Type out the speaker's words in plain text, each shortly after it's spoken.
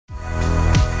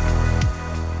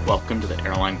welcome to the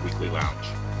Airline Weekly Lounge.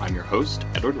 I'm your host,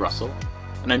 Edward Russell,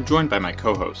 and I'm joined by my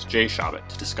co-host, Jay Shabbat,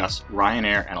 to discuss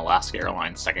Ryanair and Alaska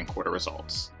Airlines' second quarter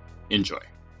results. Enjoy.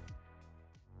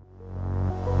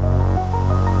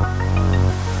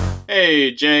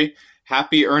 Hey, Jay.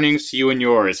 Happy earnings to you and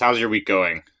yours. How's your week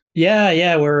going?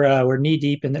 Yeah, we're knee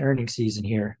deep in the earnings season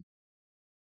here.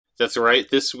 That's right.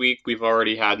 This week we've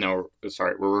already had,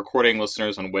 we're recording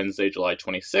listeners on Wednesday, July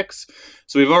 26th.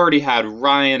 So we've already had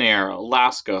Ryanair,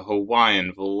 Alaska,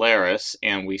 Hawaiian, Volaris,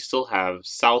 and we still have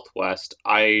Southwest,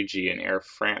 IAG, and Air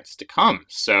France to come.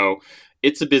 So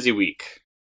it's a busy week.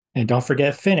 And don't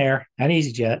forget Finnair and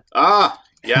EasyJet.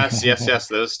 Yes.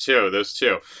 Those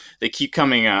two. They keep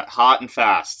coming hot and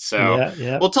fast. So,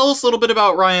 Yeah. well, tell us a little bit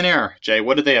about Ryanair, Jay.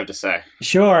 What did they have to say?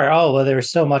 Sure. Oh, well, there's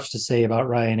so much to say about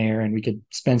Ryanair, and we could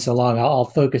spend so long. I'll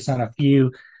focus on a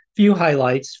few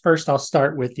highlights. First, I'll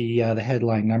start with the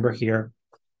headline number here.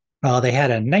 They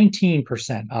had a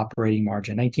 19% operating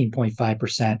margin,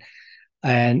 19.5%,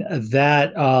 and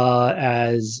that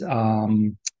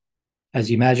as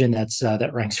you imagine, that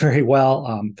ranks very well.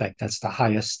 In fact, that's the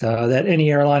highest that any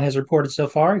airline has reported so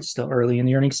far. It's still early in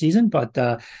the earnings season, but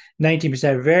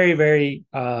 19%, very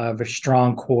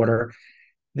strong quarter.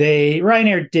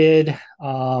 Ryanair did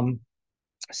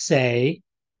say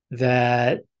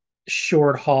that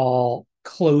short haul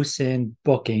close in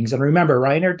bookings, and remember,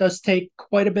 Ryanair does take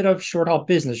quite a bit of short haul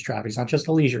business traffic. It's not just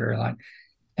a leisure airline,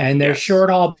 and their Yes. short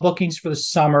haul bookings for the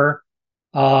summer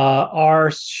are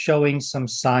showing some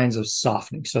signs of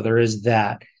softening. So there is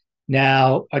that.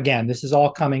 Now, again, this is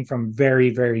all coming from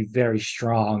very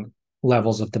strong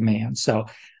levels of demand. So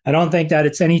I don't think that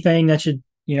it's anything that should,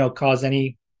 cause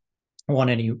any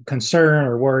concern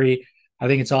or worry. I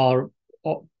think it's all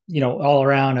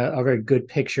around a very good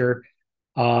picture.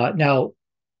 Now,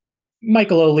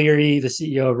 Michael O'Leary, the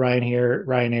CEO of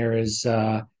Ryanair is,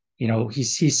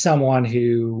 he's someone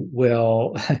who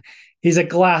will he's a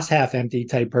glass half empty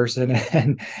type person,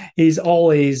 and he's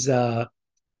always he'll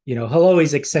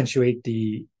always accentuate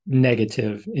the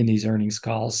negative in these earnings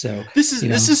calls. So This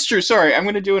is true. Sorry, I'm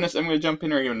going to jump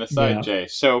in or even aside, yeah. Jay.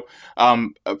 So,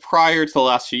 prior to the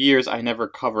last few years, I never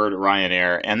covered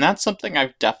Ryanair, and that's something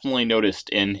I've definitely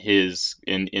noticed in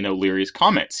O'Leary's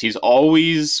comments. He's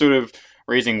always sort of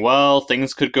raising, well,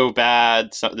 things could go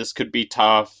bad, so this could be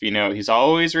tough. He's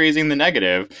always raising the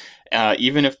negative.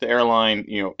 Even if the airline,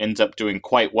 ends up doing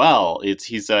quite well, he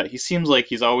seems like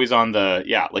he's always on the,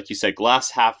 like you said,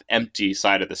 glass half empty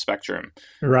side of the spectrum.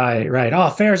 Right. Oh,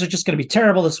 fares are just going to be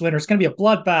terrible this winter. It's going to be a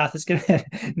bloodbath. It's going to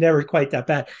never quite that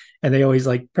bad, and they always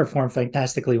perform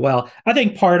fantastically well. I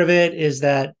think part of it is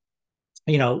that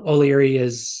O'Leary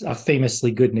is a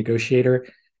famously good negotiator.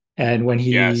 And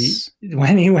Yes.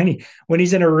 when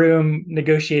he's in a room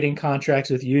negotiating contracts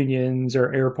with unions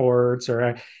or airports,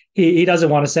 or he doesn't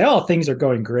want to say, oh, things are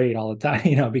going great all the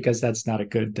time, because that's not a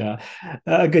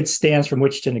good stance from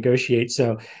which to negotiate.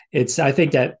 So I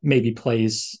think that maybe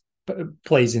plays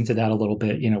into that a little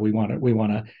bit. We want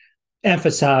to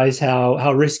emphasize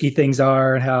how risky things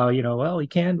are, and how well,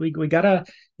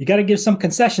 you gotta give some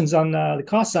concessions on the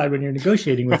cost side when you're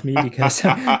negotiating with me, because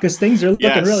because things are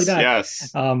looking really Yes. bad.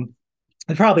 Yes.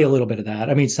 And probably a little bit of that.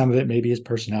 I mean, some of it maybe is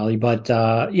personality, but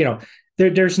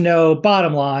there's no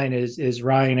bottom line. Is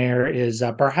Ryanair is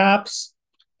perhaps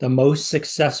the most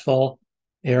successful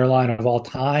airline of all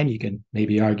time. You can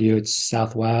maybe argue it's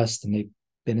Southwest, and they've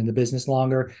been in the business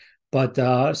longer, but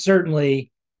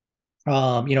certainly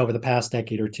over the past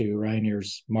decade or two,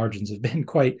 Ryanair's margins have been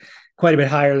quite a bit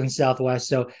higher than Southwest.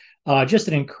 So just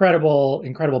an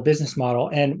incredible business model.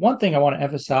 And one thing I want to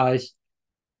emphasize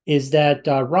is that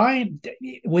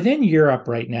within Europe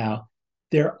right now,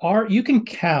 you can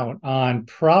count on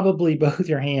probably both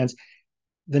your hands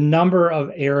the number of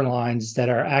airlines that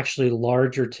are actually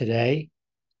larger today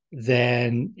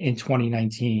than in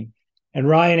 2019. And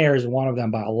Ryanair is one of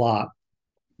them by a lot.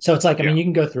 So it's I mean, Yeah. you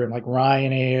can go through it like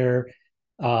Ryanair,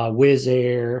 Wizz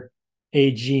Air,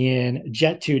 Aegean,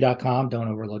 Jet2.com. Don't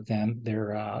overlook them.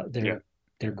 Yeah.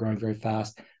 They're growing very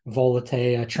fast.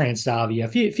 Volatea, Transavia,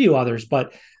 a few others,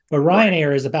 but Right.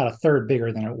 Ryanair is about a third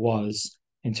bigger than it was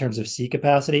in terms of seat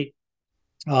capacity.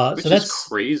 So Which is that's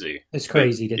crazy, it's but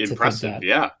crazy to think impressive. that.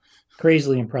 Yeah.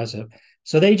 Crazily impressive.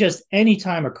 So they just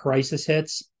anytime a crisis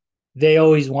hits, they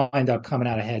always wind up coming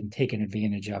out ahead and taking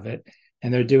advantage of it.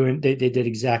 And they did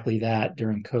exactly that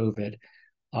during COVID.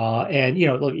 And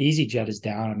look, EasyJet is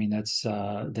down. I mean,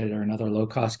 they're another low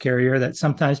cost carrier that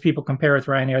sometimes people compare with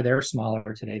Ryanair. They're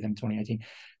smaller today than 2019.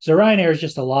 So Ryanair is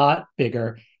just a lot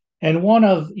bigger. And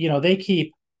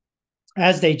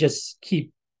they just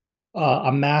keep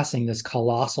amassing this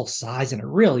colossal size, and it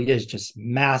really is just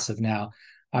massive now.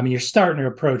 I mean, you're starting to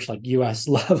approach like U.S.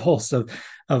 levels of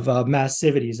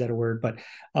massivity. Is that a word? But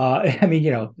I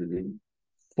mean,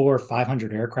 four or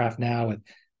 500 aircraft now, with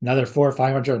another four or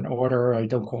 500 in order. I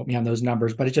don't quote me on those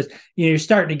numbers, but it's just, you're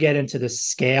starting to get into the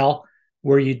scale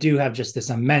where you do have just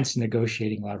this immense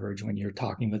negotiating leverage when you're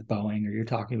talking with Boeing or you're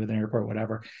talking with an airport,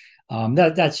 whatever.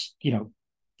 That's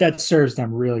that serves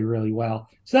them really, really well.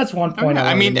 So that's one Oh point I yeah,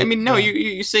 wanted to I make. mean, no,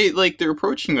 you say like they're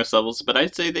approaching US levels, but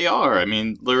I'd say they are. I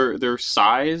mean, their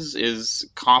size is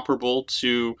comparable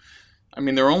to. I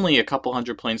mean, they're only a couple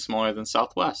hundred planes smaller than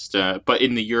Southwest, but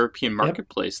in the European Yep,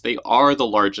 marketplace, they are the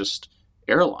largest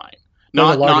airline. they're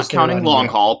the Not largest counting airline in long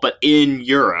Europe. haul, but in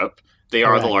Europe, they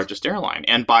are the Correct. largest airline,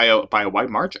 and by a wide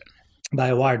margin. By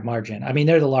a wide margin. I mean,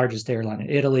 they're the largest airline in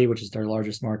Italy, which is their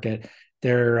largest market.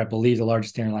 They're, I believe, the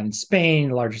largest airline in Spain,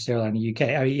 the largest airline in the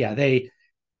UK. I mean, yeah, they,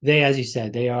 as you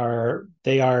said, they are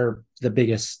the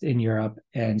biggest in Europe,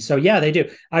 and so yeah, they do.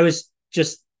 I was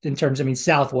just in terms. I mean,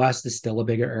 Southwest is still a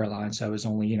bigger airline, so I was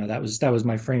only, that was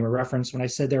my frame of reference when I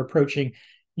said they're approaching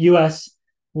U.S.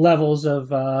 levels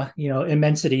of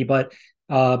immensity, but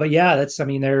yeah, that's, I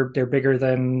mean, they're bigger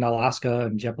than Alaska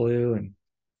and JetBlue, and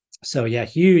so yeah,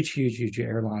 huge, huge, huge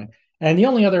airline. And the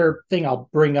only other thing I'll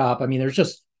bring up, I mean,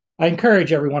 I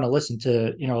encourage everyone to listen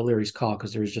to, O'Leary's call,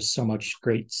 because there's just so much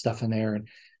great stuff in there and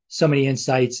so many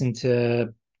insights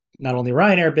into not only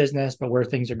Ryanair business, but where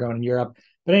things are going in Europe.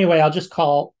 But anyway, I'll just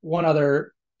call one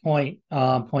other point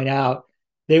out.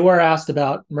 They were asked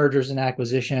about mergers and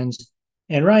acquisitions,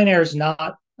 and Ryanair is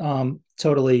not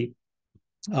totally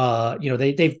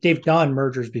they've done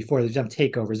mergers before. They've done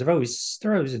takeovers.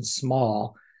 They're always in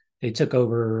small. They took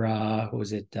over what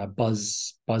was it,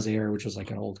 Buzz Air, which was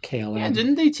like an old Yeah, KLM.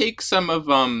 didn't they take some of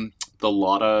the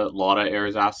Lotta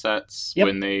Air's assets Yep,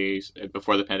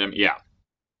 before the pandemic? Yeah,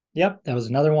 yep, that was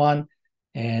another one.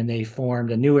 And they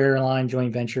formed a new airline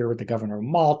joint venture with the governor of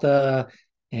Malta.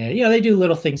 And they do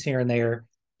little things here and there,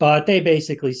 but they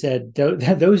basically said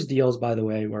those deals, by the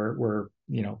way, were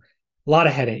a lot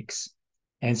of headaches,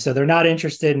 and so they're not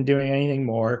interested in doing anything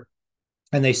more,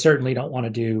 and they certainly don't want to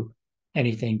do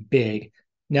anything big.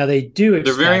 Now they do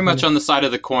they're very expect much when on the side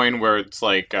of the coin where it's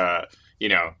like,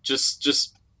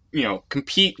 just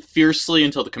compete fiercely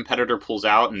until the competitor pulls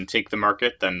out and take the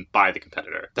market, then buy the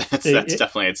competitor. That's they,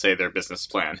 definitely, I'd say, their business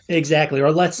plan. exactly,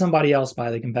 or let somebody else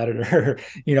buy the competitor.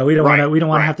 We don't want Right, to we don't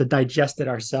want to right. have to digest it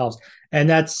ourselves. And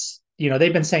that's,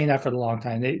 they've been saying that for a long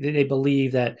time. They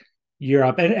believe that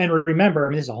Europe, and remember, I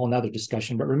mean, this is a whole nother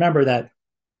discussion, but remember that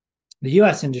the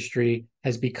US industry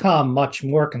has become much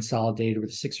more consolidated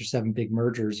with six or seven big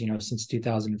mergers, since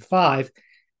 2005.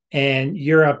 And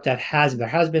Europe, there has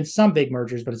been some big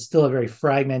mergers, but it's still a very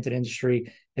fragmented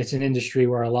industry. It's an industry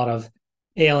where a lot of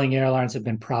ailing airlines have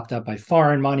been propped up by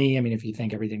foreign money. I mean, if you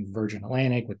think everything Virgin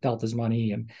Atlantic with Delta's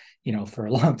money, and for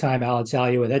a long time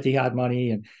Alitalia with Etihad money,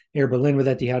 and Air Berlin with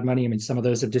Etihad money. I mean, some of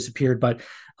those have disappeared, but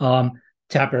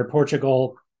TAP Air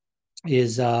Portugal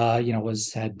is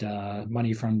was had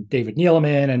money from David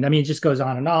Neeleman, and I mean, it just goes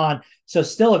on and on. So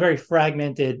still a very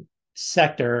fragmented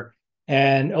sector,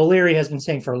 and O'Leary has been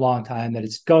saying for a long time that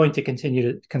it's going to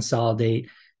continue to consolidate,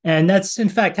 and that's in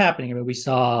fact happening. I mean, we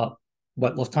saw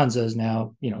what Lufthansa is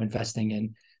now, investing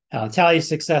in Italia's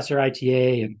successor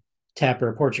ITA, and TAP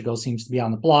Air Portugal seems to be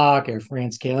on the block. Air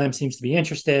France KLM seems to be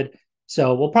interested,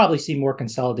 so we'll probably see more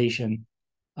consolidation.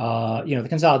 The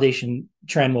consolidation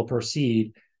trend will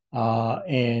proceed,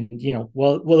 and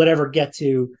will it ever get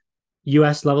to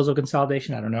U.S. levels of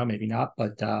consolidation? I don't know, maybe not,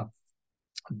 but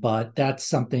that's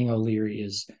something O'Leary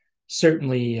is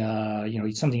certainly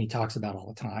something he talks about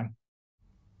all the time.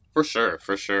 For sure,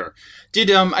 for sure. I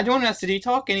don't want to ask, did he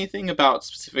talk anything about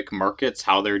specific markets,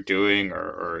 how they're doing,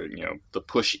 or the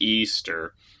push east,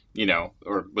 or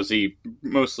was he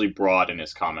mostly broad in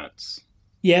his comments?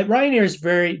 Yeah, Ryanair is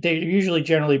they're usually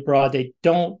generally broad. They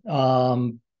don't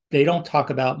talk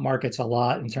about markets a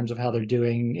lot in terms of how they're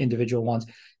doing individual ones.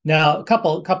 Now, a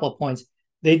couple of points.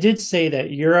 They did say that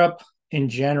Europe in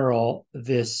general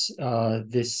this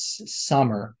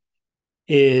summer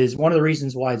is one of the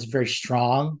reasons why it's very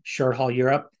strong, short haul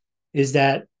Europe, is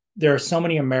that there are so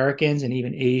many Americans and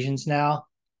even Asians now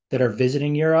that are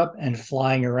visiting Europe and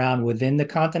flying around within the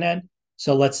continent.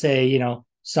 So let's say,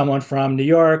 someone from New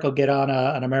York will get on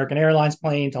an American Airlines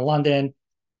plane to London.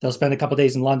 They'll spend a couple of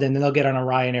days in London, then they'll get on a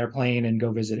Ryanair plane and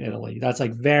go visit Italy. That's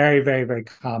like very, very, very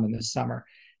common this summer.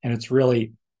 And it's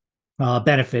really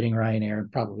benefiting Ryanair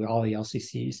and probably all the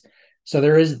LCCs. So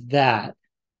there is that.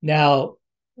 Now,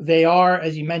 they are,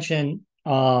 as you mentioned,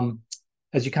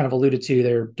 as you kind of alluded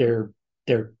to,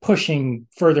 they're pushing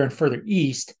further and further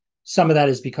east. Some of that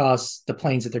is because the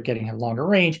planes that they're getting have longer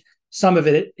range. Some of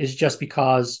it is just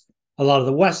because a lot of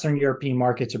the Western European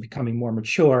markets are becoming more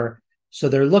mature. So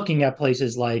they're looking at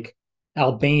places like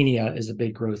Albania is a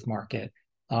big growth market.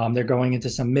 They're going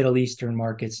into some Middle Eastern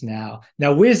markets now.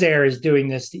 Now, Wizz Air is doing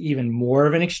this to even more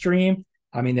of an extreme.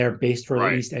 I mean, they're based for the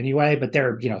Right. East anyway, but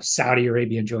they're, Saudi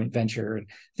Arabian joint venture and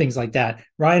things like that.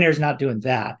 Ryanair's not doing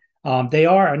that. They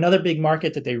are another big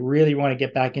market that they really want to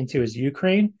get back into is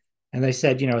Ukraine. And they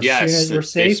said, as soon Yes, as we're they've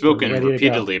safe, we're spoken ready to go.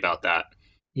 repeatedly about that.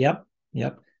 Yep.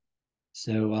 Yep.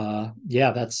 So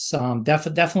yeah, that's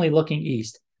definitely looking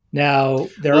east. Now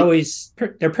Well,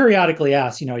 they're periodically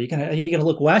asked, are you gonna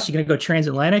look west? You're gonna go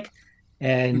transatlantic,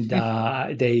 and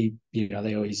they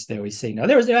always say no.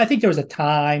 I think there was a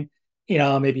time,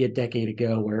 maybe a decade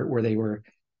ago where they were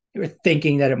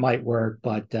thinking that it might work,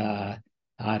 but I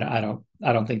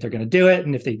don't think they're gonna do it.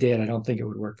 And if they did, I don't think it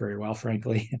would work very well,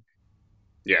 frankly.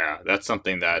 yeah, that's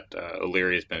something that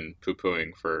O'Leary has been poo-pooing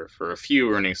for a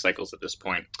few earnings cycles at this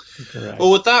point. Well, Correct.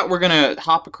 with that, we're gonna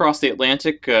hop across the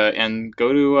Atlantic and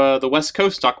go to the West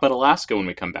Coast. Talk about Alaska when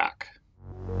we come back.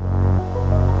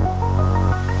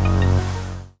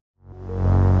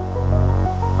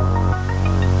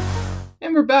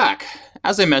 And we're back.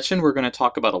 As I mentioned, we're going to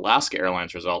talk about Alaska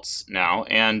Airlines results now,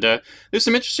 and there's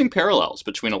some interesting parallels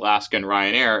between Alaska and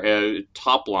Ryanair.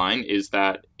 Top line is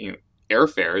that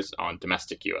airfares on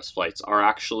domestic U.S. flights are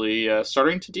actually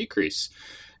starting to decrease,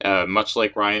 much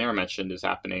like Ryanair mentioned is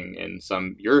happening in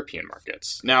some European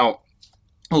markets. Now,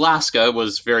 Alaska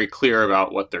was very clear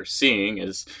about what they're seeing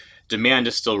is demand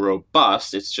is still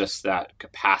robust. It's just that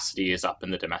capacity is up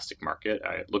in the domestic market.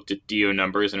 I looked at DO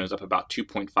numbers and it was up about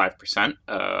 2.5%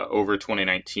 over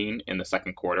 2019 in the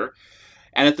second quarter.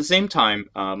 And at the same time,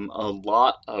 a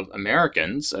lot of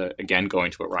Americans, again,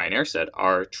 going to what Ryanair said,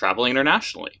 are traveling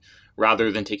internationally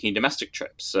rather than taking domestic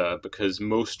trips because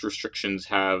most restrictions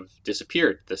have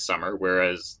disappeared this summer,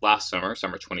 whereas last summer,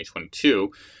 summer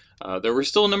 2022, there were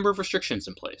still a number of restrictions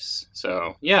in place.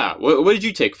 So, yeah, what did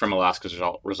you take from Alaska's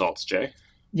results, Jay?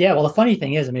 Yeah, well, the funny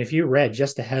thing is, I mean, if you read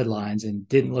just the headlines and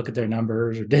didn't look at their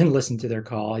numbers or didn't listen to their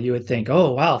call, you would think,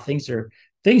 "Oh, wow, things are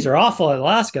awful in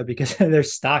Alaska," because their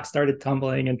stock started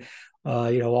tumbling, and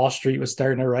Wall Street was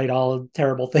starting to write all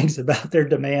terrible things about their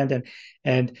demand,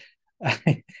 and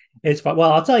it's fun.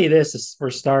 Well, I'll tell you this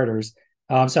for starters.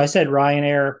 So I said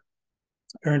Ryanair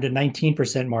earned a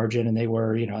 19% margin, and they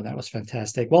were, that was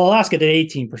fantastic. Well, Alaska did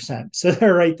 18%, so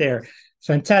they're right there.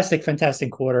 Fantastic,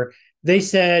 fantastic quarter. They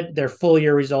said their full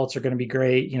year results are going to be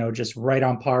great, just right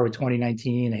on par with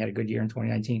 2019. They had a good year in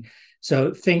 2019.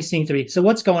 So things seem to be. So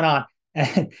what's going on?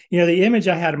 And the image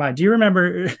I had in mind. Do you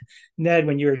remember, Ned,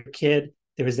 when you were a kid,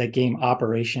 there was that game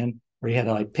Operation where you had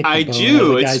to like pick the I bone out of do.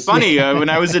 the It's guy's. funny. When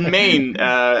I was in Maine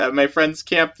at my friend's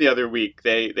camp the other week,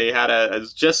 they had I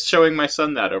was just showing my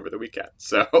son that over the weekend,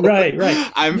 so Right,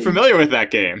 right. I'm familiar with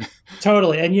that game.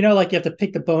 Totally. And like you have to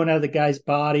pick the bone out of the guy's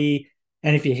body.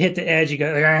 And if you hit the edge, you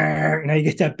go, you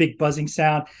get that big buzzing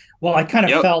sound. Well, I kind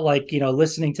of Yep. felt like,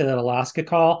 listening to that Alaska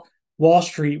call, Wall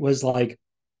Street was like,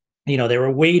 they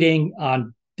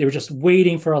were just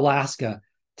waiting for Alaska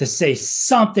to say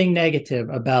something negative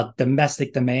about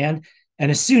domestic demand. And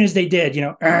as soon as they did,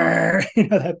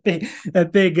 that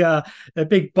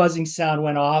big buzzing sound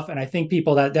went off. And I think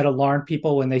people that alarmed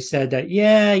people when they said that,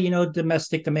 yeah,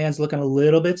 domestic demand's looking a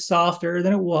little bit softer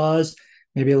than it was,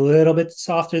 maybe a little bit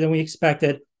softer than we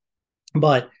expected.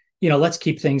 But let's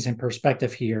keep things in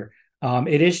perspective here.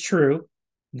 It is true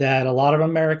that a lot of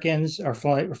Americans are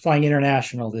flying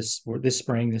international this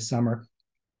spring, this summer,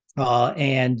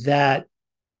 and that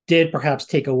did perhaps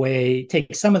take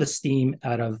some of the steam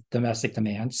out of domestic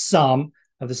demand, some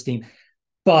of the steam,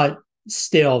 but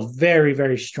still very,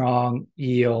 very strong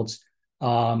yields.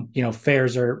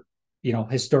 Fares are,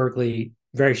 historically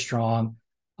very strong.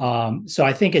 So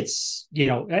I think it's,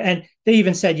 and they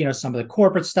even said, some of the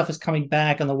corporate stuff is coming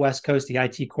back on the West Coast. The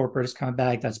IT corporate is coming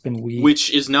back. That's been weak.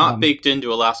 Which is not Um, baked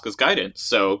into Alaska's guidance,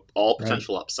 so all right.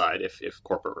 potential upside if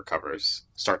corporate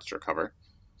starts to recover.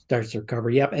 Starts to recover.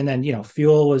 Yep. And then,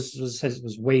 fuel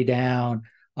was way down.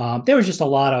 There was just a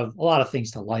lot of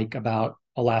things to like about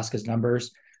Alaska's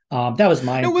numbers. That was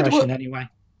my No, impression anyway.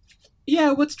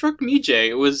 yeah, what struck me,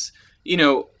 Jay, was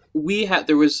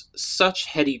there was such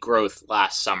heady growth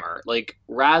last summer. Like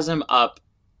RASM up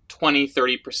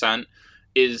 20-30%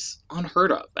 is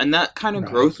unheard of. And that kind of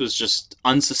Right. growth was just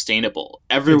unsustainable.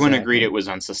 Everyone agreed Exactly. it was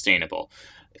unsustainable.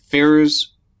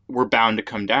 Fares were bound to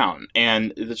come down.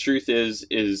 And the truth is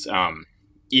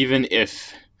even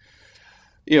if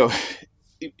you know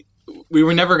we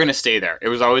were never going to stay there. It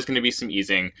was always going to be some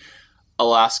easing.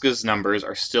 Alaska's numbers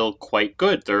are still quite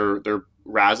good. Their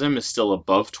RASM is still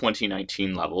above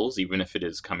 2019 levels, even if it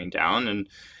is coming down. And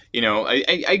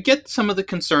I get some of the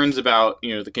concerns about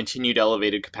the continued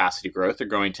elevated capacity growth. They're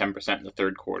growing 10% in the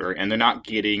third quarter, and they're not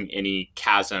getting any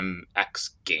CASM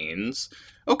X gains.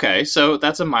 Okay, so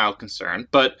that's a mild concern,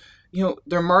 but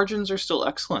their margins are still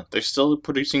excellent. They're still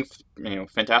producing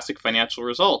fantastic financial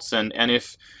results, and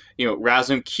if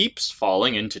RASM keeps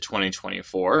falling into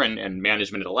 2024, and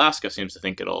management at Alaska seems to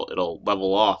think it'll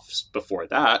level off before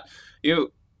that. You know,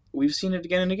 we've seen it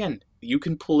again and again. You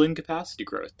can pull in capacity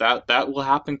growth. That will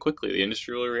happen quickly. The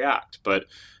industry will react. But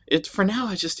for now,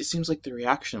 it seems like the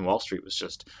reaction in Wall Street was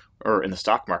just, or in the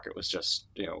stock market was just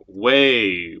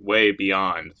way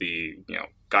beyond the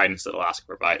guidance that Alaska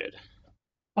provided.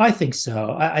 I think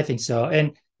so. I think so.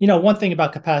 And one thing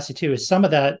about capacity too is some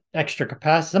of that extra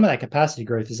capacity, some of that capacity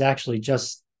growth is actually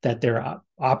just that they're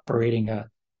operating a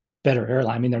better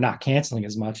airline. I mean, they're not canceling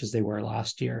as much as they were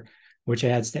last year, which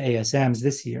adds to ASMs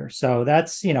this year. So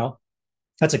that's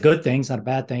a good thing. It's not a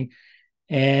bad thing.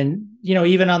 And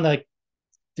even on the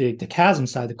CASM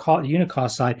side, the unit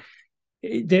cost side,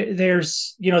 they're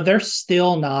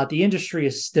still not. The industry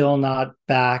is still not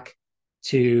back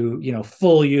to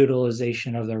full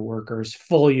utilization of their workers,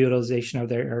 full utilization of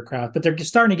their aircraft, but they're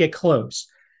starting to get close.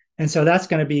 And so that's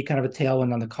going to be kind of a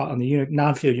tailwind on the unit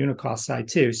non-fuel unit cost side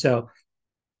too. So,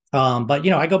 but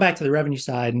I go back to the revenue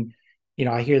side, and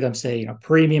I hear them say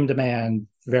premium demand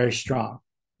very strong.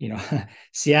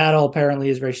 Seattle apparently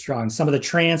is very strong. Some of the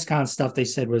transcon stuff they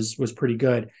said was pretty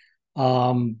good.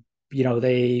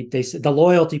 They said the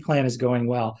loyalty plan is going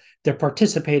well. They're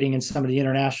participating in some of the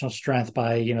international strength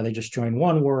by they just joined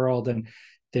One World, and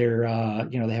they're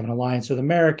they have an alliance with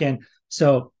American.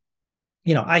 So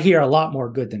I hear a lot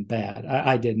more good than bad.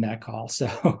 I did in that call.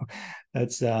 So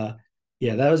that's yeah,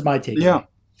 that was my takeaway. Yeah,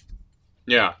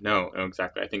 yeah, no,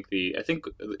 exactly. I think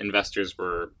investors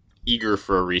were eager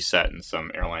for a reset in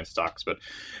some airline stocks, but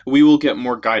we will get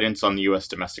more guidance on the U.S.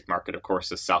 domestic market, of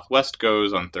course, as Southwest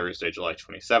goes on Thursday, July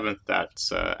 27th.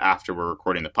 That's after we're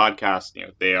recording the podcast.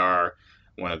 They are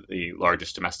one of the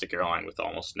largest domestic airline with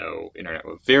almost no internet,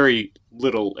 with very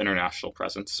little international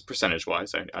presence percentage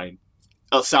wise.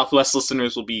 Southwest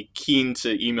listeners will be keen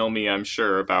to email me, I'm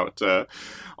sure, about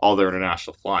all their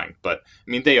international flying. But I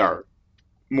mean, they are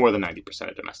more than 90%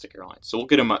 of domestic airlines. So we'll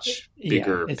get a much Yeah,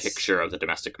 bigger it's picture of the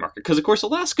domestic market. Because, of course,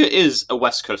 Alaska is a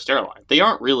West Coast airline. They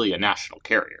aren't really a national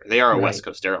carrier. They are a West right,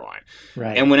 Coast airline.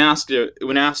 And right.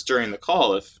 when asked during the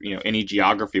call if any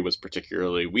geography was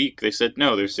particularly weak, they said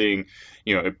no. They're seeing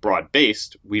it broad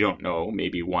based. We don't know.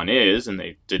 Maybe one is, and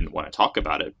they didn't want to talk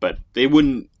about it. But they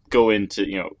wouldn't go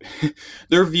into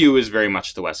their view is very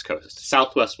much the West Coast.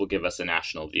 Southwest will give us a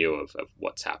national view of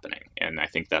what's happening, and I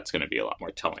think that's going to be a lot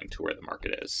more telling to where the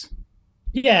market is.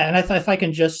 Yeah, and if I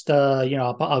can just,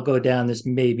 I'll go down this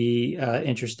maybe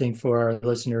interesting for our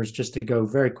listeners just to go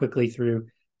very quickly through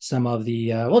some of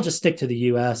the, we'll just stick to the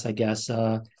U.S., I guess,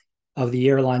 of the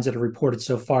airlines that have reported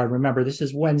so far. And remember, this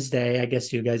is Wednesday. I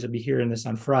guess you guys will be hearing this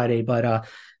on Friday, but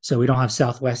so we don't have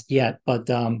Southwest yet. But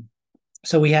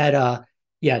so we had,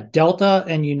 yeah, Delta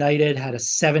and United had a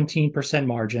 17%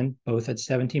 margin, both at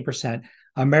 17%.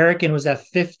 American was at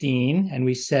 15, and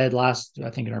we said last,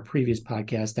 I think in our previous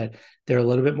podcast, that they're a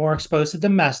little bit more exposed to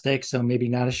domestic, so maybe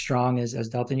not as strong as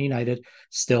Delta and United.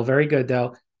 Still very good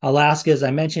though. Alaska, as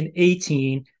I mentioned,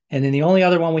 18, and then the only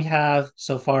other one we have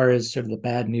so far is sort of the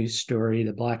bad news story.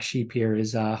 The black sheep here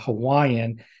is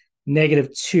Hawaiian, negative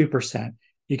 2%.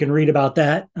 You can read about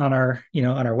that on our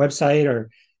on our website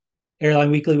or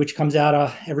Airline Weekly, which comes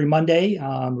out every Monday.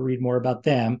 Read more about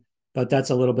them, but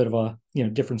that's a little bit of a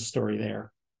different story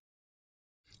there.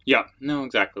 Yeah, no,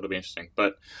 exactly. It'll be interesting,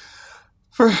 but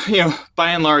for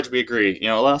by and large, we agree.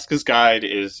 Alaska's guide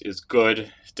is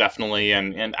good, definitely,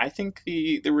 and I think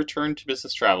the return to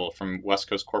business travel from West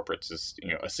Coast corporates is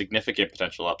a significant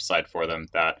potential upside for them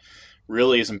that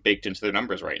really isn't baked into their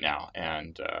numbers right now,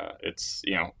 and it's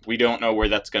we don't know where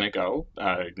that's going to go.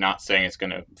 Not saying it's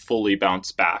going to fully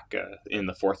bounce back in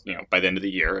the fourth, by the end of the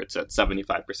year. It's at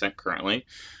 75% currently,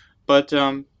 but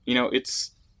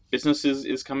it's business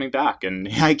is coming back, and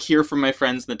I hear from my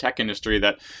friends in the tech industry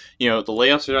that the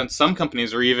layoffs are done. Some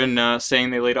companies are even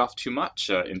saying they laid off too much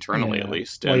internally, at Yeah.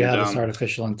 least, Well, you and have this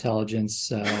artificial intelligence,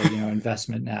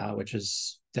 investment now, which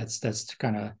is that's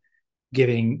kind of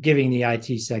giving the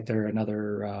IT sector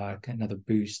another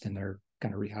boost, and they're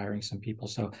kind of rehiring some people.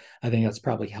 So I think that's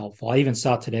probably helpful. I even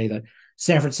saw today that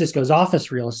San Francisco's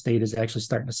office real estate is actually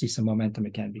starting to see some momentum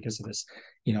again because of this,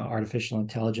 artificial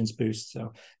intelligence boost.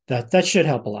 So that should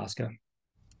help Alaska.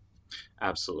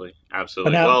 absolutely, But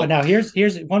absolutely. now, but Well, now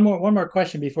here's one more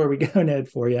question before we go, Ned.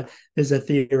 For you, this is a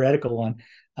theoretical one.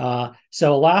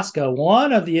 So Alaska,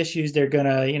 one of the issues they're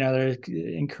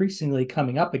increasingly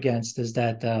coming up against is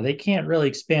that they can't really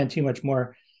expand too much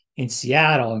more in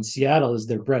Seattle. And Seattle is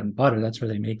their bread and butter. That's where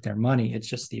they make their money. It's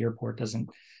just the airport doesn't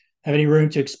have any room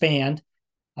to expand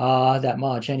that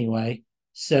much anyway.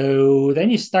 So then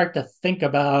you start to think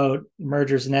about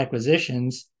mergers and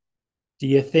acquisitions. Do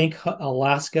you think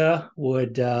Alaska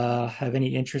would have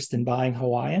any interest in buying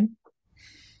Hawaiian?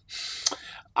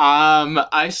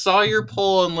 I saw your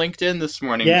poll on LinkedIn this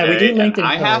morning, Yeah, we do Jay, and LinkedIn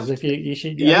I polls. have, If you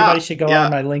should, everybody yeah, should go on yeah.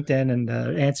 my LinkedIn and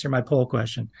answer my poll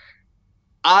question.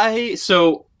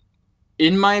 So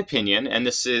in my opinion, and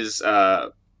this is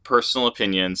personal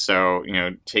opinion, so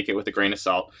take it with a grain of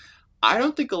salt. I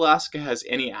don't think Alaska has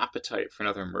any appetite for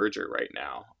another merger right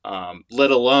now,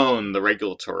 let alone the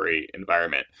regulatory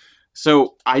environment.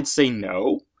 So I'd say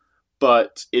no,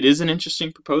 but it is an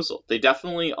interesting proposal. They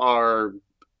definitely are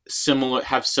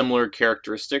have similar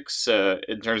characteristics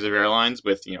in terms of airlines.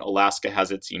 With Alaska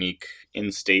has its unique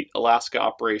in-state Alaska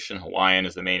operation. Hawaiian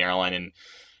is the main airline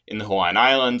in the Hawaiian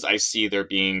Islands. I see there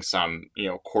being some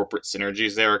corporate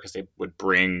synergies there because they would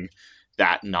bring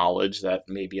that knowledge that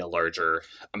maybe a larger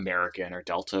American or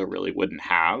Delta really wouldn't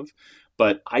have.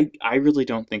 But I really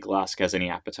don't think Alaska has any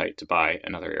appetite to buy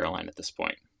another airline at this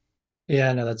point.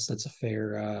 Yeah, no, that's a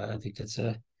fair. I think that's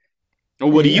Well,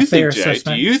 what do a you fair think, Jay? Do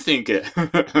assessment. you think it?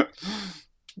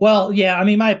 Well, yeah, I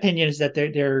mean, my opinion is that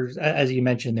there's, as you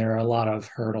mentioned, there are a lot of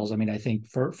hurdles. I mean, I think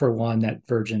for one, that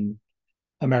Virgin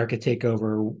America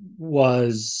takeover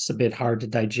was a bit hard to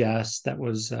digest. That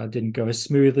was didn't go as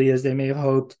smoothly as they may have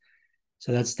hoped.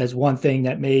 So that's one thing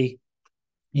that may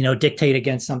dictate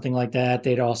against something like that.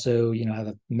 They'd also have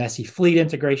a messy fleet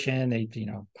integration. They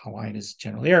Hawaiian is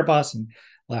generally Airbus and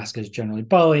Alaska is generally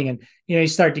Boeing, and you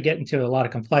start to get into a lot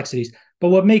of complexities. But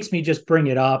what makes me just bring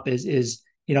it up is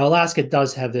Alaska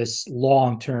does have this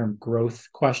long-term growth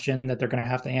question that they're going to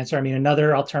have to answer. I mean,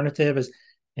 another alternative is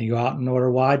you go out and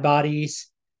order wide bodies.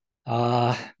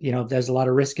 There's a lot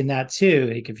of risk in that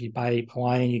too. Like if you buy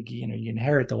Hawaiian, you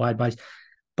inherit the wide bodies.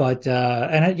 But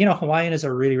and Hawaiian is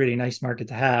a really, really nice market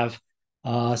to have.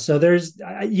 So there's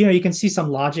you can see some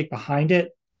logic behind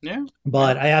it, Yeah, yeah.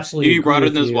 but I absolutely Maybe agree broader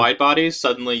than with those you. wide bodies,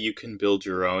 suddenly you can build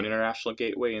your own international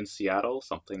gateway in Seattle,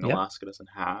 something Yep. Alaska doesn't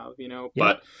have. Yep.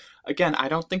 But again, I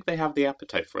don't think they have the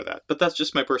appetite for that. But that's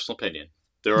just my personal opinion.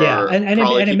 There Yeah, are it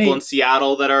probably and it people in may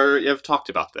Seattle that have talked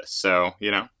about this. So,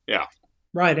 yeah.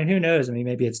 right, and who knows? I mean,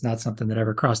 maybe it's not something that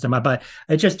ever crossed their mind, but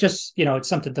it just it's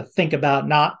something to think about,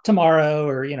 not tomorrow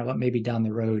or but maybe down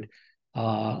the road.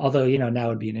 Although now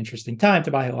would be an interesting time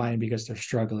to buy Hawaiian because they're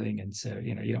struggling, and so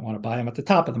you don't want to buy them at the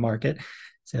top of the market.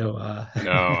 So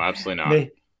No, absolutely not.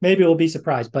 maybe we'll be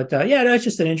surprised, but yeah, no, it's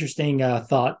just an interesting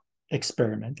thought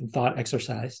experiment and thought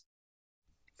exercise.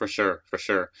 For sure, for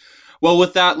sure. Well,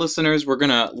 with that, listeners, we're going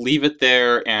to leave it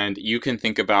there, and you can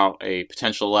think about a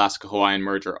potential Alaska Hawaiian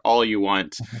merger all you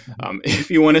want. If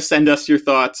you want to send us your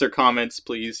thoughts or comments,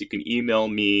 please, you can email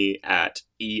me at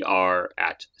er@skift.com.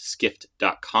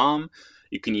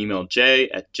 You can email Jay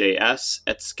at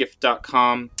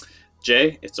js@skift.com.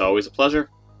 Jay, it's always a pleasure.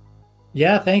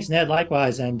 Yeah, thanks, Ned.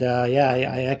 Likewise, and yeah,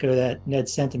 I echo that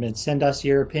Ned's sentiment. Send us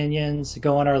your opinions.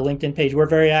 Go on our LinkedIn page. We're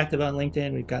very active on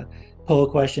LinkedIn. We've got poll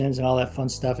questions and all that fun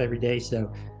stuff every day.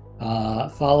 So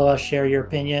follow us, share your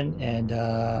opinion, and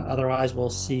otherwise,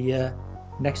 we'll see you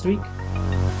next week.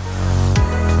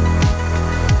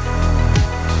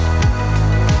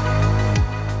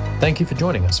 Thank you for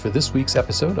joining us for this week's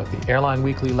episode of the Airline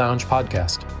Weekly Lounge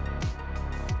podcast.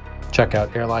 Check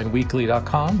out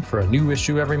airlineweekly.com for a new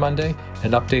issue every Monday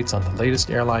and updates on the latest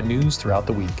airline news throughout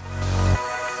the week.